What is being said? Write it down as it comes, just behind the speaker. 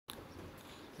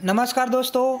નમસ્કાર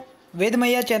દોસ્તો,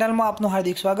 વેદમૈયા ચેનલમાં આપનું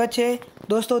હાર્દિક સ્વાગત છે।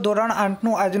 દોસ્તો, ધોરણ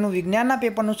 8નું આજનું વિજ્ઞાનના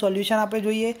પેપરનું સોલ્યુશન આપણે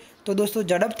જોઈએ તો દોસ્તો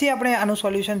ઝડપથી આપણે આનું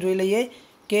સોલ્યુશન જોઈ લઈએ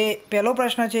કે પહેલો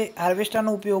પ્રશ્ન છે,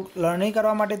 હાર્વેસ્ટરનો ઉપયોગ લણણી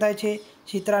કરવા માટે થાય છે।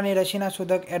 ચિત્રાની રસીના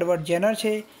શોધક એડવર્ડ જેનર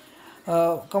છે।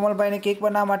 કમલભાઈને કેક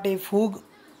બનાવવા માટે ફૂગ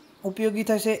ઉપયોગી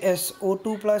થશે,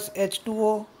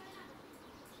 SO2+H2O।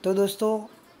 તો દોસ્તો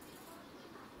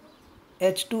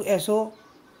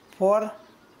H2SO4।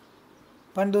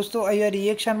 પણ દોસ્તો અહીંયા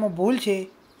રિએક્શનમાં ભૂલ છે,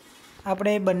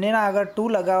 આપણે બંનેના આગળ 2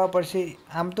 લગાવવા પડશે।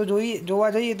 આમ તો જોવા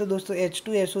જઈએ તો દોસ્તો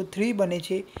H2SO3 બને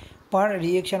છે, પણ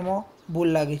રિએક્શનમાં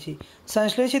ભૂલ લાગે છે।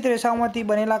 સંશ્લેષિત રેસાઓમાંથી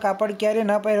બનેલા કાપડ ક્યારે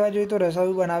ન પહેરવા જોઈએ તો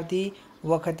રસોઈ બનાવતી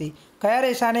વખતે। કયા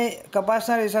રેસાને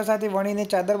કપાસના રેસા સાથે વણીને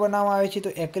ચાદર બનાવવામાં આવે છે તો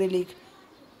એક્રેલિક।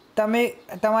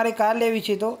 તમારે કાર લેવી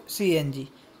છે તો CNG।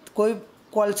 કોઈ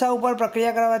કોલસા ઉપર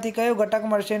પ્રક્રિયા કરવાથી કયો ઘટક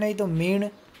મળશે નહીં તો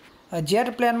મીણ। જેટ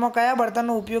પ્લેનમાં કયા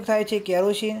બળતણનો ઉપયોગ થાય છે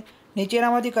કેરોસીન।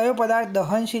 નીચેનામાંથી કયો પદાર્થ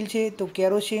દહનશીલ છે તો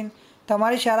કેરોસીન।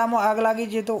 તમારી શાળામાં આગ લાગી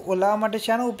છે તો ઓલાવવા માટે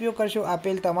શાનો ઉપયોગ કરશો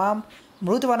આપેલ તમામ।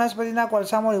 મૃત વનસ્પતિના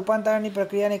કોલસામાં રૂપાંતરણની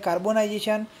પ્રક્રિયાને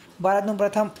કાર્બોનાઇઝેશન। ભારતનું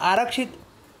પ્રથમ આરક્ષિત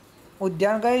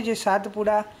ઉદ્યાન કયું છે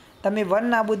સાતપુડા। તમે વન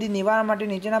નાબૂદી નિવારણ માટે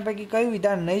નીચેના પૈકી કયું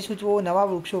વિધાન નહીં સૂચવો નવા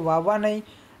વૃક્ષો વાવવા નહીં।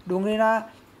 ડુંગળીના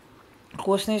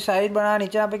કોષને સાઇડ બનાવવા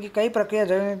નીચેના પૈકી કઈ પ્રક્રિયા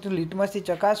જરૂરી તો લિટમસથી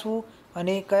ચકાસવું।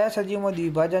 અને કયા સજીવમાં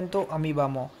દ્વિભાજન તો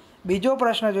અમીબામાં। બીજો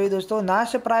પ્રશ્ન જોઈએ દોસ્તો,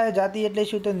 નાશપ્રાય જાતિ એટલે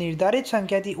શું તો નિર્ધારિત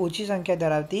સંખ્યાથી ઓછી સંખ્યા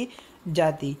ધરાવતી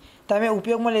જાતિ। તમે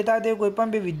ઉપયોગમાં લેતા હોય તેવી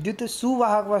કોઈપણ બે વિદ્યુત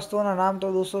સુવાહક વસ્તુઓના નામ તો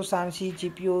દોસ્તો સાણસી,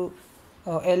 ચીપિયો,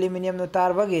 એલ્યુમિનિયમનો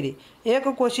તાર વગેરે। એક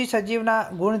કોષી સજીવના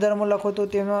ગુણધર્મો લખો તો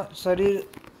તેમનું શરીર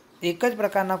એક જ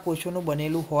પ્રકારના કોષોનું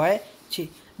બનેલું હોય છે।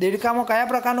 દેડકામાં કયા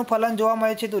પ્રકારનું ફલન જોવા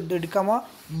મળે છે તો દેડકામાં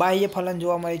બાહ્ય ફલન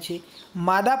જોવા મળે છે।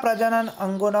 માદા પ્રજનન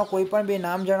અંગોના કોઈપણ બે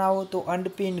નામ જણાવો તો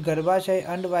અંડપિંડ, ગર્ભાશય,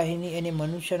 અંડવાહિની અને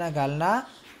મનુષ્યના ગાલના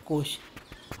કોષ।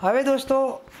 હવે દોસ્તો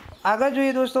આગળ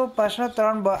જોઈએ દોસ્તો પ્રશ્ન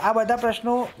 3। આ બધા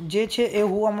પ્રશ્નો જે છે એ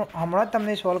હું હમણાં જ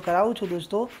તમને સોલ્વ કરાવું છું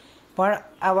દોસ્તો। પણ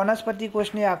આ વનસ્પતિ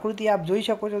કોષની આકૃતિ આપ જોઈ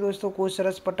શકો છો દોસ્તો। કોષ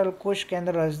રસ પટલ, કોષ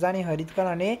કેન્દ્ર, રાજધાની,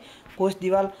 હરિતકણ અને કોષ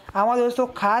દિવાલ। આમાં દોસ્તો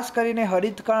ખાસ કરીને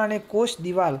હરિતકણ અને કોષ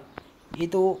દિવાલ એ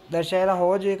તો દર્શાવેલા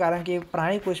હોવા જોઈએ, કારણ કે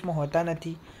પ્રાણી કોષમાં હોતા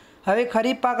નથી। હવે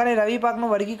ખરીફ પાક અને રવિ પાકનું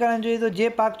વર્ગીકરણ જોઈએ તો જે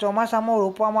પાક ચોમાસામાં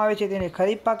રોપવામાં આવે છે તેને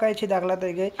ખરીફ પાક કહે છે। દાખલા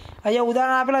તરીકે અહીંયા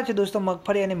ઉદાહરણ આપેલા છે દોસ્તો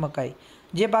મગફળી અને મકાઈ।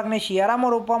 જે પાકને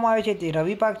શિયાળામાં રોપવામાં આવે છે તે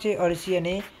રવિ પાક છે, અળસી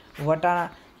અને વટાણા।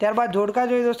 ત્યારબાદ જોડકા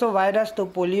જોઈએ દોસ્તો, વાયરસ તો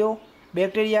પોલિયો,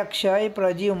 બેક્ટેરિયા ક્ષય,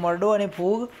 પ્રજીવ મરડો અને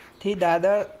ફૂગથી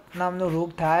દાદર નામનો રોગ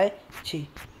થાય છે।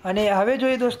 અને હવે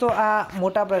જોઈએ દોસ્તો આ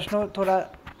મોટા પ્રશ્નો થોડા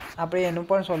આપણે એનું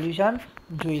પણ સોલ્યુશન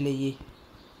જોઈ લઈએ।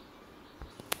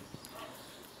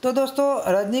 તો દોસ્તો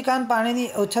રજનીકાંત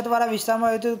પાણીની અછતવાળા વિસ્તારમાં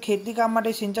આવે તો ખેતી કામ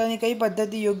માટે સિંચાઈની કઈ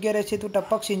પદ્ધતિ યોગ્ય રહેશે તો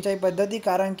ટપક સિંચાઈ પદ્ધતિ,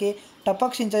 કારણ કે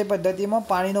ટપક સિંચાઈ પદ્ધતિમાં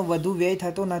પાણીનો વધુ વ્યય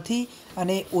થતો નથી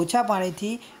અને ઓછા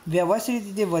પાણીથી વ્યવસ્થિત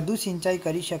રીતે વધુ સિંચાઈ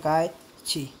કરી શકાય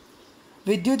છે।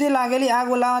 વિદ્યુતથી લાગેલી આગ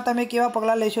ઓલાવવા તમે કેવા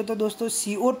પગલાં લેશો તો દોસ્તો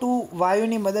CO2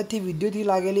 વાયુની મદદથી વિદ્યુતથી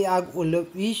લાગેલી આગ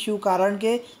ઓલવીશું, કારણ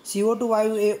કે CO2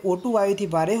 વાયુ એ O2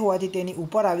 વાયુથી ભારે હોવાથી તેની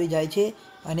ઉપર આવી જાય છે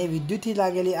અને વિદ્યુતથી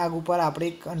લાગેલી આગ ઉપર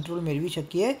આપણે કંટ્રોલ મેળવી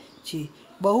શકીએ છીએ।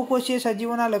 બહુકોષીય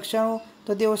સજીવોના લક્ષણો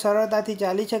તો તેઓ સરળતાથી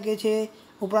ચાલી શકે છે,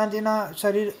 ઉપરાંત તેના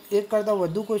શરીર એક કરતાં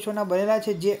વધુ કોષોના બનેલા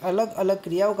છે જે અલગ અલગ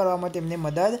ક્રિયાઓ કરવામાં તેમને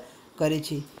મદદ કરે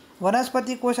છે।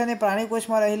 વનસ્પતિ કોષ અને પ્રાણી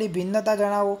કોષમાં રહેલી ભિન્નતા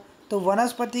જણાવો તો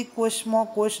વનસ્પતિ કોષમાં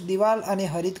કોષ દિવાલ અને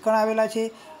હરિતકણ આવેલા છે,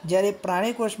 જ્યારે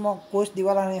પ્રાણી કોષમાં કોષ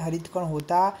દિવાલ અને હરિતકણ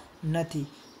હોતા નથી।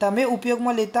 તમે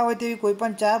ઉપયોગમાં લેતા હોય તેવી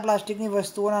કોઈપણ 4 પ્લાસ્ટિકની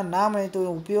વસ્તુઓના નામ અને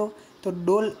તેનો ઉપયોગ તો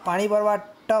ડોલ પાણી ભરવા,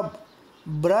 ટબ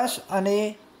બ્રશ અને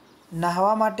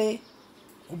નહાવા માટે,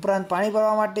 ઉપરાંત પાણી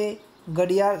ભરવા માટે,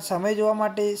 ઘડિયાળ સમય જોવા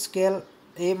માટે, સ્કેલ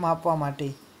એ માપવા માટે।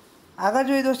 આગળ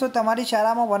જોઈએ દોસ્તો, તમારી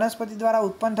શાળામાં વનસ્પતિ દ્વારા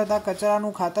ઉત્પન્ન થતા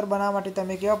કચરાનું ખાતર બનાવવા માટે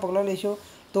તમે કેવા પગલાં લેશો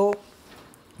તો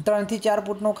 3 થી 4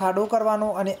 ફૂટનો ખાડો કરવાનો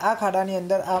અને આ ખાડાની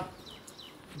અંદર આ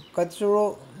કચરો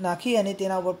નાખી અને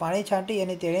તેના ઉપર પાણી છાંટી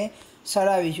અને તેને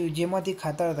સડાવીશું, જેમાંથી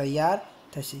ખાતર તૈયાર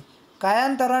થશે।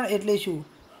 કાયાંતરણ એટલે શું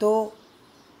તો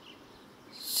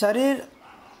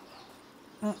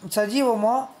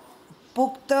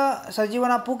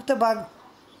સજીવોના પુખ્ત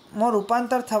ભાગમાં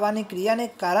રૂપાંતર થવાની ક્રિયાને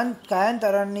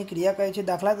કાયાંતરણની ક્રિયા કહે છે।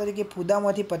 દાખલા તરીકે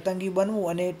ફૂદામાંથી પતંગિયું બનવું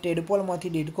અને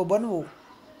ટેડપોલમાંથી દેડકો બનવો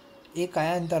એ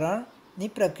કાયાંતરણની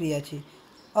પ્રક્રિયા છે।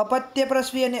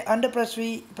 અપત્યપ્રસવી અને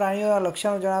અંડપ્રસવી પ્રાણીઓના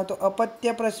લક્ષણો જણાવો તો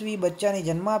અપત્યપ્રસવી બચ્ચાને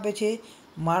જન્મ આપે છે,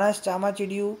 માણસ,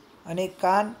 ચામાચીડિયું અને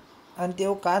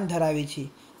તેઓ કાન ધરાવે છે,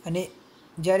 અને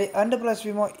જ્યારે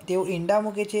અંડપ્રસવીમાં તેઓ ઈંડા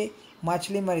મૂકે છે,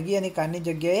 માછલી, મરઘી અને કાનની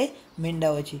જગ્યાએ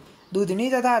મીંડા હોય છે। દૂધની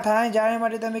તથા અથાણાની જાળવણી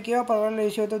માટે તમે કેવા પગલાં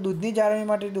લેશો તો દૂધની જાળવણી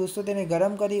માટે દોસ્તો તેને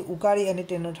ગરમ કરી ઉકાળી અને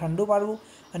તેને ઠંડુ પાડવું,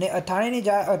 અને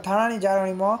અથાણાની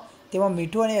જાળવણીમાં તેમાં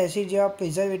મીઠું અને એસિડ જેવા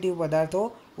પ્રિઝર્વેટિવ પદાર્થો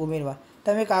ઉમેરવા.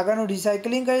 તમે કાગળનું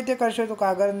રિસાયકલિંગ કઈ રીતે કરશો? તો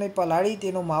કાગળને પલાળી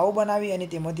તેનો માવો બનાવી અને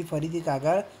તેમાંથી ફરીથી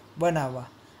કાગળ બનાવવા.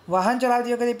 વાહન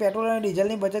ચલાવતી વખતે પેટ્રોલ અને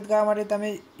ડીઝલની બચત કરવા માટે તમે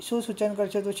શું સૂચન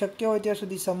કરશો? તો શક્ય હોય ત્યાં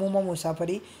સુધી સમૂહમાં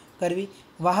મુસાફરી કરવી.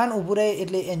 વાહન ઊભું રહે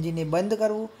એટલે એન્જિનને બંધ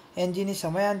કરવું. એન્જિનની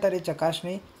સમયાંતરે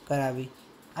ચકાસણી કરાવવી.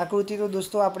 આકૃતિ તો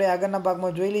દોસ્તો આપણે આગળના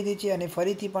ભાગમાં જોઈ લીધી છે અને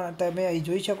ફરીથી પણ તમે અહીં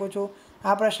જોઈ શકો છો.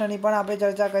 આ પ્રશ્નની પણ આપણે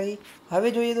ચર્ચા કરી.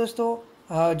 હવે જોઈએ દોસ્તો,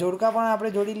 જોડકા પણ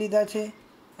આપણે જોડી લીધા છે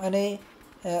અને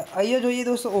અહીંયા જોઈએ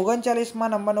દોસ્તો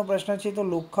 39માં નંબરનો પ્રશ્ન છે. તો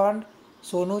લોખંડ,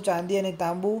 સોનું, ચાંદી અને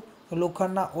તાંબુ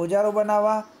લોખંડના ઓજારો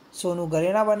બનાવવા, સોનું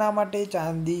ઘરેણાં બનાવવા માટે,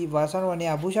 ચાંદી વાસણો અને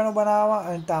આભૂષણો બનાવવા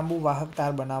અને તાંબુ વાહક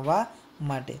તાર બનાવવા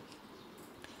માટે.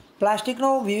 પ્લાસ્ટિકનો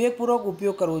વિવેકપૂર્વક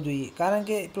ઉપયોગ કરવો જોઈએ, કારણ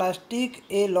કે પ્લાસ્ટિક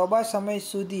એ લાંબા સમય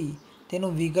સુધી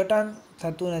તેનું વિઘટન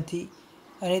થતું નથી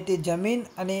અને તે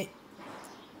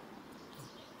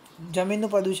જમીનનું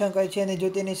પ્રદૂષણ કરે છે અને જો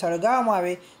તેને સળગાવવામાં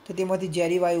આવે તો તેમાંથી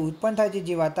ઝેરી વાયુ ઉત્પન્ન થાય છે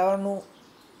જે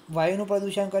વાયુનું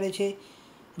પ્રદૂષણ કરે છે,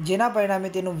 જેના પરિણામે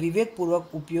તેનો વિવેકપૂર્વક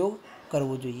ઉપયોગ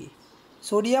કરવો જોઈએ.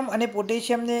 સોડિયમ અને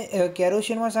પોટેશિયમને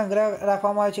કેરોસીનમાં સંગ્રહ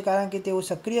રાખવામાં આવે છે કારણ કે તેઓ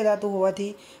સક્રિય ધાતુ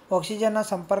હોવાથી ઓક્સિજનના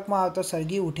સંપર્કમાં આવતા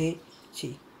સળગી ઉઠે છે.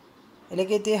 એટલે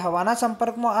કે તે હવાના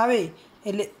સંપર્કમાં આવે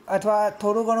એટલે અથવા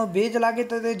થોડો ઘણો ભેજ લાગે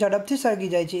તો તે ઝડપથી સળગી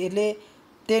જાય છે, એટલે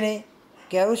તેને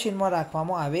કેરોસીનમાં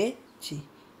રાખવામાં આવે છે.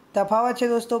 તફાવત છે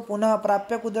દોસ્તો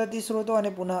પુનઃપ્રાપ્ય કુદરતી સ્ત્રોતો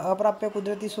અને પુનઃ અપ્રાપ્ય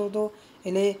કુદરતી સ્ત્રોતો.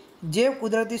 એટલે જે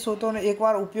કુદરતી સ્ત્રોતોનો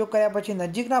એકવાર ઉપયોગ કર્યા પછી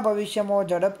નજીકના ભવિષ્યમાં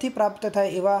ઝડપથી પ્રાપ્ત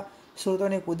થાય એવા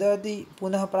સ્ત્રોતોને કુદરતી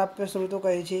પુનઃપ્રાપ્ય સ્ત્રોતો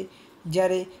કહે છે,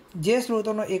 જ્યારે જે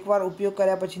સ્ત્રોતોનો એકવાર ઉપયોગ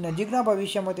કર્યા પછી નજીકના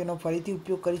ભવિષ્યમાં તેનો ફરીથી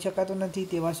ઉપયોગ કરી શકાતો નથી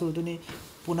તેવા સ્ત્રોતોને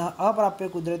પુનઃ અપ્રાપ્ય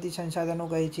કુદરતી સંસાધનો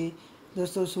કહે છે.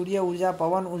 દોસ્તો સૂર્ય ઉર્જા,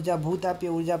 પવન ઉર્જા,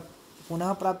 ભૂતાપીય ઉર્જા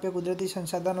પુનઃપ્રાપ્ય કુદરતી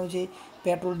સંસાધનો છે.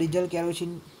 પેટ્રોલ, ડીઝલ,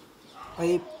 કેરોસીન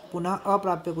એ પુનઃ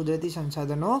અપ્રાપ્ય કુદરતી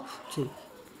સંસાધનો છે.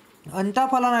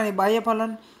 અંતઃફલન અને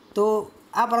બાહ્યફલન. તો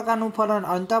આ પ્રકારનું ફલન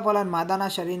અંતઃફલન માદાના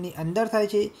શરીરની અંદર થાય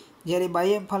છે, જ્યારે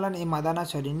બાહ્યફલન એ માદાના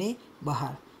શરીરની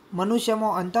બહાર.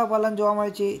 મનુષ્યમાં અંતઃફલન જોવા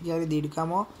મળે છે, જ્યારે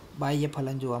દેડકામાં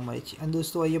બાહ્યફલન જોવા મળે છે. અને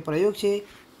દોસ્તો અહીંયા પ્રયોગ છે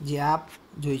જે આપ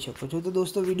જોઈ શકો છો. તો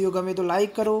દોસ્તો વિડીયો ગમે તો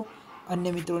લાઈક કરો,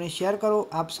 અન્ય મિત્રોને શેર કરો.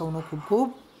 આપ સૌનો ખૂબ ખૂબ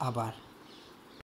આભાર.